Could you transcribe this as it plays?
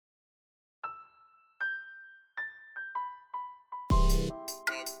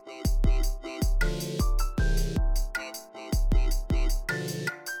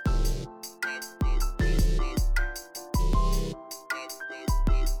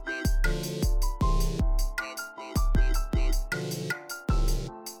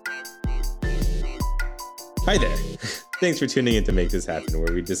Hi there. Thanks for tuning in to Make This Happen,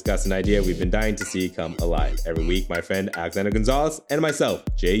 where we discuss an idea we've been dying to see come alive. Every week, my friend Alexander Gonzalez and myself,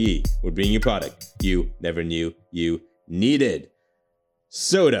 J.E., will bring you a product you never knew you needed.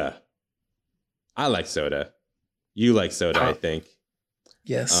 Soda. I like soda. You like soda, I think.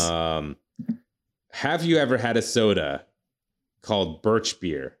 Yes. Have you ever had a soda called Birch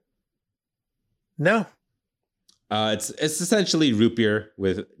Beer? No. It's essentially root beer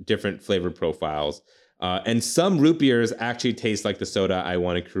with different flavor profiles. And some root beers actually taste like the soda I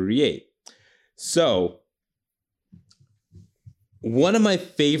want to create. So, one of my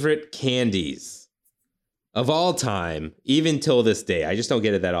favorite candies of all time, even till this day, I just don't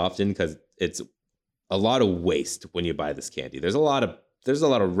get it that often because it's a lot of waste when you buy this candy. There's a lot of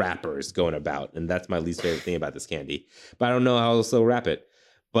wrappers going about, and that's my least favorite thing about this candy. But I don't know how else to wrap it.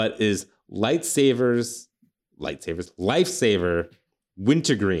 But is Lifesaver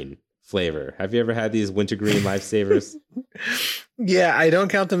Wintergreen flavor. Have you ever had these Wintergreen Lifesavers? Yeah, I don't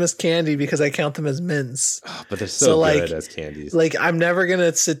count them as candy because I count them as mints. Oh, but they're so good as candies. Like, I'm never going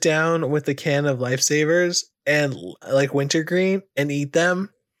to sit down with a can of Lifesavers and like Wintergreen and eat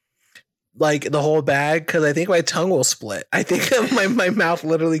them like the whole bag because I think my tongue will split. I think my mouth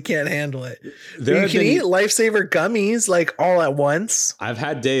literally can't handle it. You can eat Lifesaver gummies like all at once. I've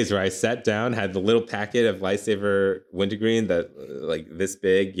had days where I sat down, had the little packet of Lifesaver Wintergreen that like this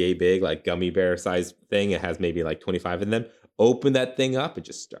big, yay big, like gummy bear size thing. It has maybe like 25 in them. Open that thing up and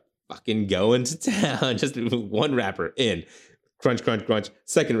just start fucking going to town. Just one wrapper in, crunch, crunch, crunch.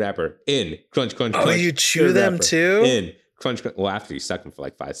 Second wrapper in, crunch, crunch, crunch. Oh, you chew them too? In. Crunch, crunch. Well, after you suck them for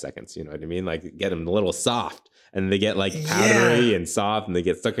like 5 seconds, you know what I mean? Like get them a little soft and they get like powdery and soft and they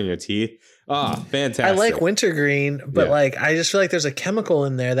get stuck in your teeth. Oh, fantastic. I like Wintergreen, but like I just feel like there's a chemical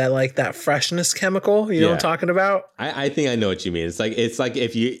in there that like that freshness chemical. You know what I'm talking about? I think I know what you mean. It's like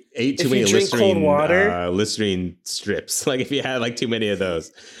if you ate too many Listerine, Listerine strips, like if you had like too many of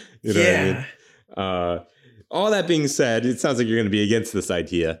those. You know what I mean? All that being said, it sounds like you're going to be against this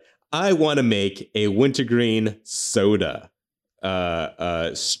idea. I want to make a Wintergreen soda.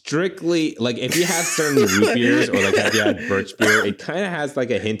 Strictly like if you have certain root beers or like if you had Birch Beer, it kind of has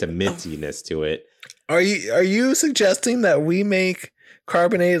like a hint of mintiness to it. Are you suggesting that we make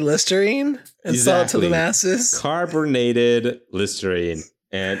carbonated Listerine and sell it to the masses? Carbonated Listerine,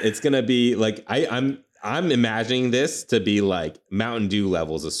 and it's gonna be like I'm imagining this to be like Mountain Dew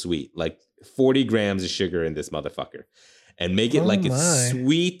levels of sweet, like 40 grams of sugar in this motherfucker, and make it it's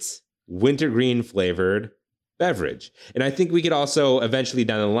sweet Wintergreen flavored beverage. And I think we could also eventually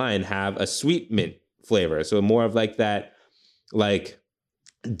down the line have a sweet mint flavor. So more of like that like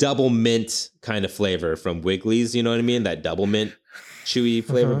double mint kind of flavor from Wiggly's, you know what I mean? That double mint chewy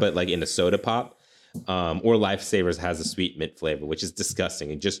flavor, but like in a soda pop. Or Lifesavers has a sweet mint flavor, which is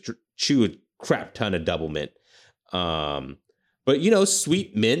disgusting and just chew a crap ton of double mint. But you know,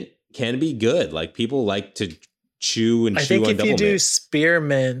 sweet mint can be good. Like people like to chew and chew on double mint. I think if you do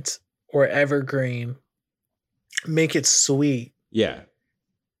spearmint or evergreen, make it sweet. Yeah.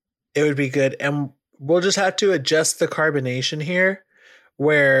 It would be good. And we'll just have to adjust the carbonation here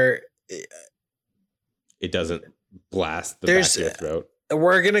where it doesn't blast the back of your throat.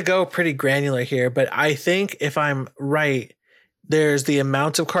 We're going to go pretty granular here, but I think if I'm right, there's the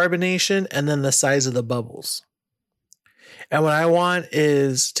amount of carbonation and then the size of the bubbles. And what I want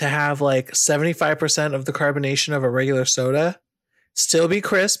is to have like 75% of the carbonation of a regular soda, still be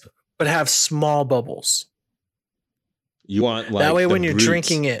crisp, but have small bubbles. You want like that way when you're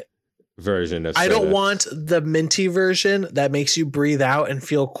drinking it version of soda. I don't want the minty version that makes you breathe out and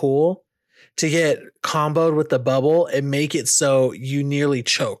feel cool to get comboed with the bubble and make it so you nearly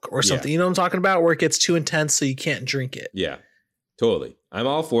choke or something. You know what I'm talking about? Where it gets too intense so you can't drink it. Yeah, totally. I'm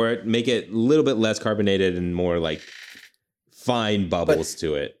all for it. Make it a little bit less carbonated and more like fine bubbles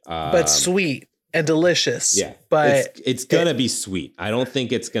to it. But sweet and delicious. Yeah, but it's gonna be sweet. I don't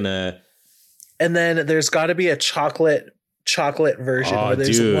think it's gonna. And then there's got to be a chocolate version where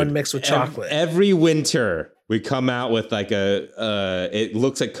there's one mixed with chocolate. Every winter we come out with like it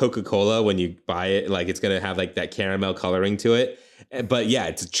looks like Coca-Cola when you buy it. Like it's going to have like that caramel coloring to it. But yeah,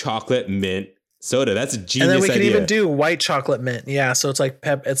 it's a chocolate mint soda. That's a genius idea. And then we can even do white chocolate mint. Yeah. So it's like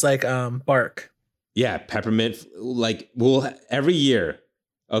bark. Yeah. Peppermint. Like every year.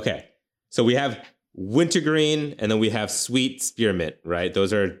 Okay. So we have Wintergreen and then we have sweet spearmint, right?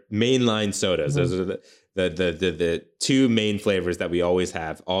 Those are mainline sodas. Mm-hmm. Those are the two main flavors that we always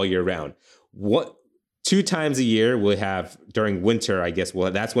have all year round. 2 times a year we'll have during winter, I guess.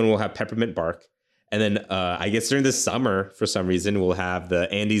 Well, that's when we'll have peppermint bark, And then I guess during the summer, for some reason, we'll have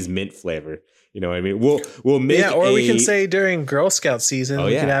the Andes mint flavor. You know what I mean? We'll make or we can say during Girl Scout season,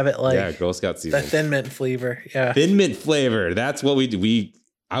 we could have it like Girl Scout season. The thin mint flavor. Yeah. Thin mint flavor. That's what we do.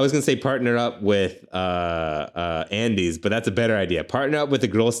 I was gonna say partner up with Andes, but that's a better idea. Partner up with the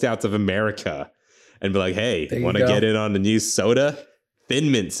Girl Scouts of America and be like, hey, want to get in on the new soda? Thin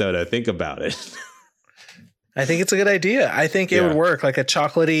mint soda. Think about it. I think it's a good idea. I think it would work, like a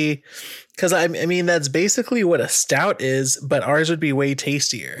chocolatey, because I mean that's basically what a stout is, but ours would be way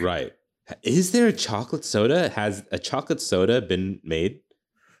tastier. Right. Is there a chocolate soda? Has a chocolate soda been made?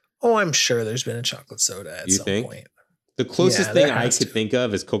 Oh, I'm sure there's been a chocolate soda at some point. The closest thing I could think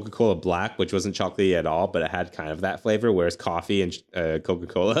of is Coca-Cola Black, which wasn't chocolatey at all, but it had kind of that flavor, whereas coffee and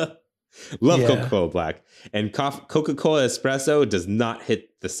Coca-Cola. Love Coca-Cola Black. And Coca-Cola Espresso does not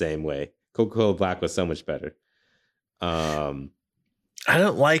hit the same way. Coca-Cola Black was so much better. I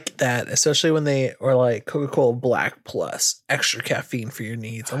don't like that, especially when they are like Coca-Cola Black Plus, extra caffeine for your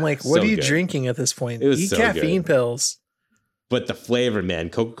needs. I'm like, what are you drinking at this point? Eat caffeine pills. But the flavor, man,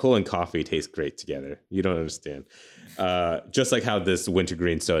 Coca-Cola and coffee taste great together. You don't understand. Just like how this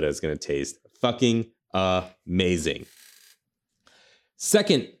wintergreen soda is going to taste. Fucking amazing.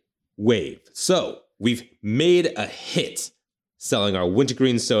 Second wave. So we've made a hit selling our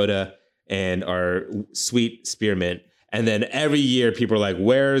wintergreen soda and our sweet spearmint. And then every year people are like,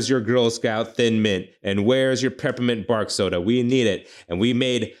 where's your Girl Scout Thin Mint? And where's your peppermint bark soda? We need it. And we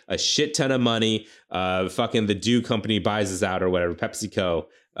made a shit ton of money. Fucking the Dew company buys us out or whatever, PepsiCo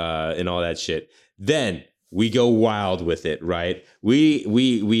and all that shit. Then we go wild with it, right?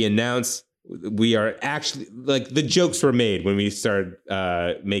 We announce we are actually, like, the jokes were made when we started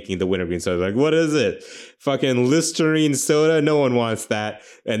making the wintergreen soda. Like, what is it? Fucking Listerine soda? No one wants that.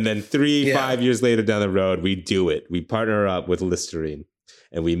 And then 5 years later down the road, we do it. We partner up with Listerine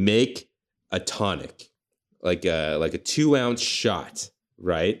and we make a tonic, like a 2-ounce shot,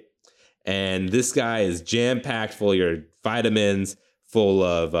 right? And this guy is jam-packed full of your vitamins, full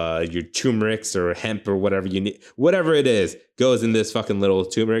of your turmerics or hemp or whatever you need. Whatever it is goes in this fucking little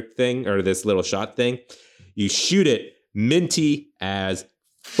turmeric thing or this little shot thing. You shoot it minty as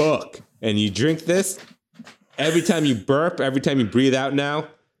fuck. And you drink this. Every time you burp, every time you breathe out now,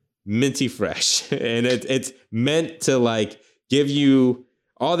 minty fresh. And it's meant to like give you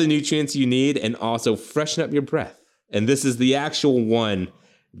all the nutrients you need and also freshen up your breath. And this is the actual one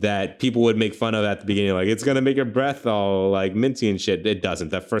that people would make fun of at the beginning, like, it's gonna make your breath all like minty and shit. It doesn't.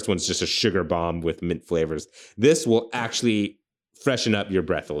 That first one's just a sugar bomb with mint flavors. This will actually freshen up your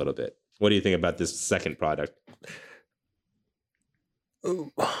breath a little bit. What do you think about this second product?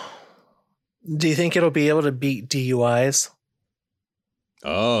 Do you think it'll be able to beat DUIs?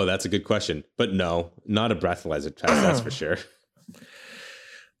 Oh, that's a good question. But no, not a breathalyzer test, that's for sure.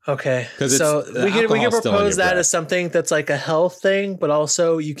 Okay, so we can propose that as something that's like a health thing, but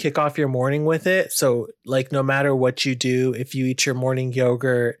also you kick off your morning with it. So like no matter what you do, if you eat your morning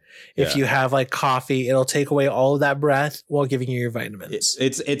yogurt, if you have like coffee, it'll take away all of that breath while giving you your vitamins.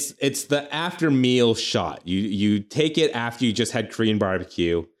 It's the after meal shot. You take it after you just had Korean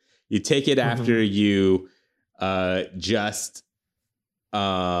barbecue. You take it after you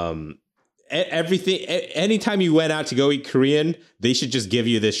everything. Anytime you went out to go eat Korean, they should just give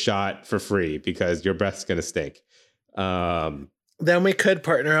you this shot for free because your breath's gonna stink. Then we could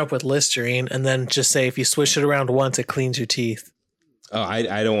partner up with Listerine and then just say if you swish it around once, it cleans your teeth. Oh,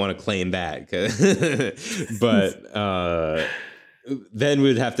 I don't want to claim that, but then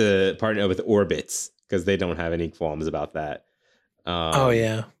we'd have to partner up with Orbitz because they don't have any qualms about that.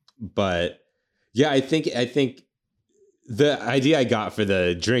 But yeah, I think the idea I got for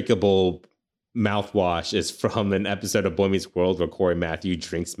the drinkable mouthwash is from an episode of Boy Meets World where Corey Matthew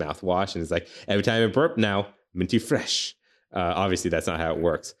drinks mouthwash and it's like, every time I burp now, minty fresh. Obviously, that's not how it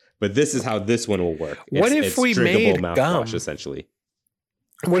works, but this is how this one will work. What if we made gum? Essentially,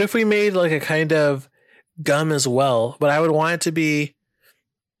 what if we made like a kind of gum as well? But I would want it to be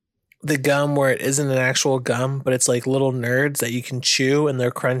the gum where it isn't an actual gum, but it's like little nerds that you can chew and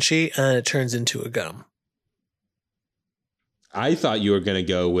they're crunchy, and then it turns into a gum. I thought you were going to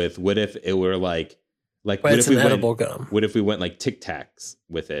go with what if it were like what if we edible gum? What if we went like Tic Tacs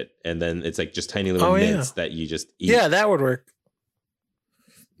with it, and then it's like just tiny little mints that you just eat? Yeah, that would work.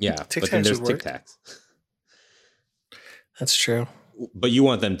 Yeah, but then there's Tic Tacs. That's true. But you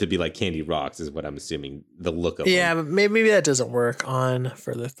want them to be like Candy Rocks, is what I'm assuming. The look of them. Yeah, but maybe that doesn't work on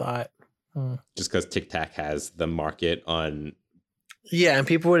further thought. Just because Tic Tac has the market on. Yeah, and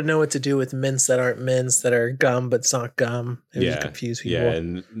people wouldn't know what to do with mints that aren't mints that are gum, but it's not gum. It would confuse people. Yeah,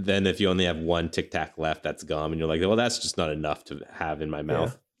 and then if you only have one Tic Tac left, that's gum, and you're like, well, that's just not enough to have in my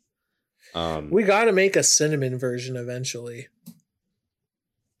mouth. We got to make a cinnamon version eventually.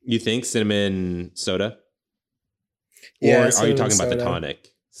 You think cinnamon soda? Yeah, or are you talking soda. about the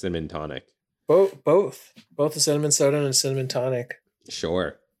tonic? Cinnamon tonic. Both the cinnamon soda and cinnamon tonic.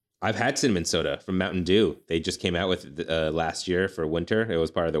 Sure. I've had cinnamon soda from Mountain Dew. They just came out with last year for winter. It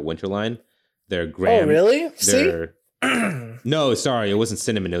was part of their winter line. Their graham. Oh, really? See? No, sorry, it wasn't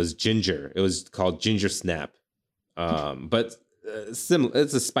cinnamon. It was ginger. It was called Ginger Snap. But similar.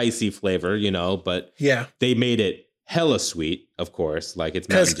 It's a spicy flavor, you know. But yeah, they made it hella sweet, of course. Like it's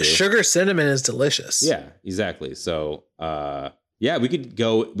Mountain Dew. Because sugar cinnamon is delicious. Yeah, exactly. So, yeah, we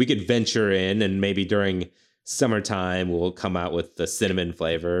could venture in, and maybe during summertime we'll come out with the cinnamon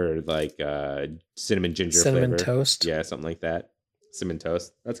flavor, or like cinnamon ginger cinnamon flavor. Toast. Yeah, something like that. Cinnamon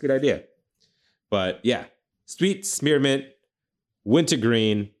toast. That's a good idea. But yeah, sweet spearmint,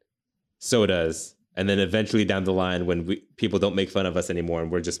 wintergreen sodas, and then eventually down the line, when people don't make fun of us anymore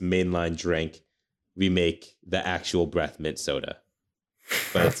and we're just mainline drink, we make the actual breath mint soda.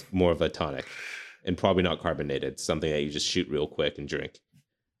 But it's more of a tonic and probably not carbonated. Something that you just shoot real quick and drink.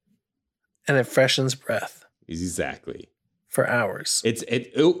 And it freshens breath. Exactly. For hours.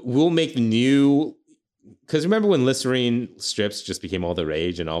 It will make new, because remember when Listerine strips just became all the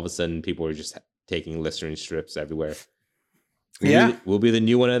rage, and all of a sudden people were just taking Listerine strips everywhere. We'll be the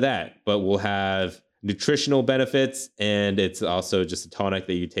new one of that, but we'll have nutritional benefits, and it's also just a tonic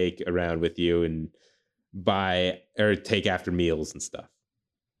that you take around with you and buy or take after meals and stuff.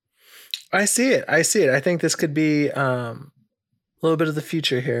 I see it. I think this could be a little bit of the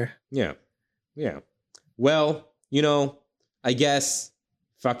future here. Yeah. Well, you know, I guess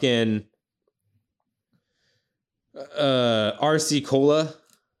fucking RC Cola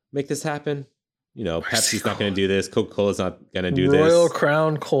make this happen. You know, Pepsi's not going to do this. Coca-Cola's not going to do this. Royal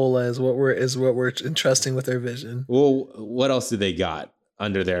Crown Cola is what we're entrusting with their vision. Well, what else do they got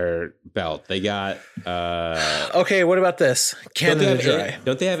under their belt? They got okay, what about this? Canada Dry.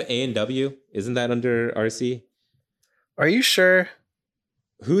 Don't they have A&W? Isn't that under RC? Are you sure?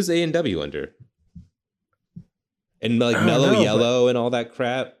 Who's A&W under? And like Mellow Yellow and all that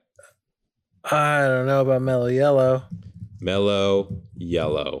crap? I don't know about Mellow Yellow. Mellow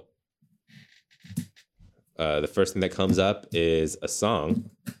Yellow. The first thing that comes up is a song.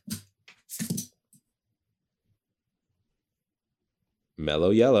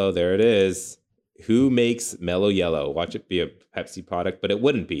 Mellow Yellow, there it is. Who makes Mellow Yellow? Watch it be a Pepsi product, but it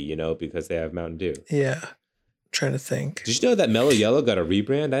wouldn't be, you know, because they have Mountain Dew. Yeah. Trying to think. Did you know that Mellow Yellow got a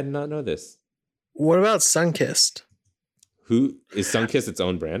rebrand? I did not know this. What about Sunkist? Who is Sunkist its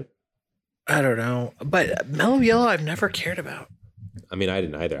own brand? I don't know. But Mellow Yellow I've never cared about. I mean, I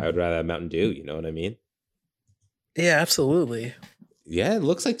didn't either. I would rather have Mountain Dew, you know what I mean? Yeah, absolutely. Yeah, it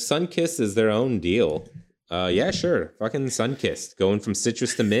looks like Sunkist is their own deal. Yeah, sure. Fucking Sunkist. Going from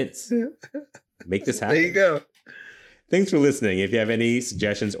citrus to mints. Make this happen. There you go. Thanks for listening. If you have any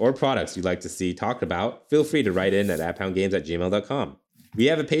suggestions or products you'd like to see talked about, feel free to write in at @poundgames@gmail.com. We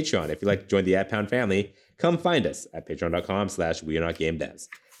have a Patreon. If you'd like to join the @Pound family, come find us at patreon.com/wearenotgamedevs.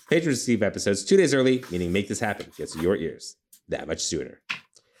 Patrons receive episodes 2 days early, meaning Make This Happen gets to your ears that much sooner.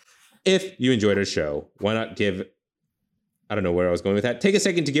 If you enjoyed our show, why not give... I don't know where I was going with that. Take a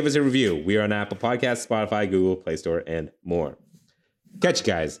second to give us a review. We are on Apple Podcasts, Spotify, Google, Play Store, and more. Catch you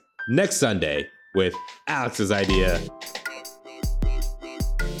guys next Sunday with Alex's idea.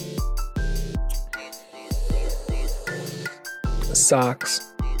 Socks.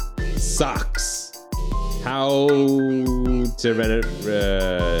 How to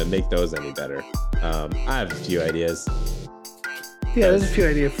make those any better. I have a few ideas. Yeah, there's a few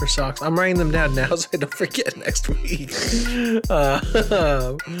ideas for socks. I'm writing them down now so I don't forget next week.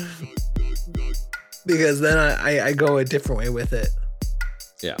 Because then I go a different way with it.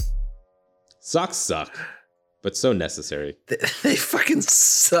 Yeah. Socks suck, but so necessary. They fucking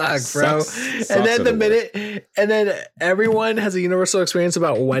suck, bro. Socks and then the and then everyone has a universal experience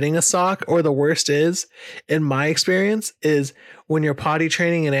about wetting a sock, or the worst is, in my experience, is when you're potty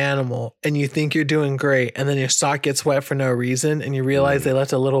training an animal and you think you're doing great, and then your sock gets wet for no reason, and you realize they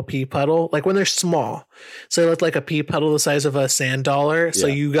left a little pea puddle, like when they're small. So they left like a pea puddle the size of a sand dollar. So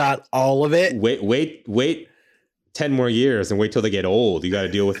you got all of it. Wait 10 more years and wait till they get old. You got to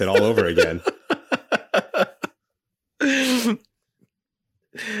deal with it all over again.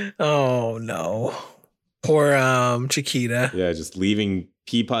 Oh no. Poor Chiquita. Yeah, just leaving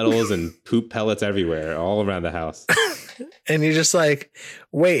pea puddles and poop pellets everywhere, all around the house. And you're just like,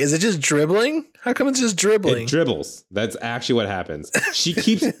 wait, is it just dribbling? How come it's just dribbling? It dribbles. That's actually what happens. She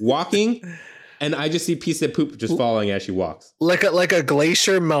keeps walking, and I just see pieces of poop just falling as she walks. Like a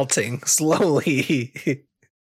glacier melting slowly.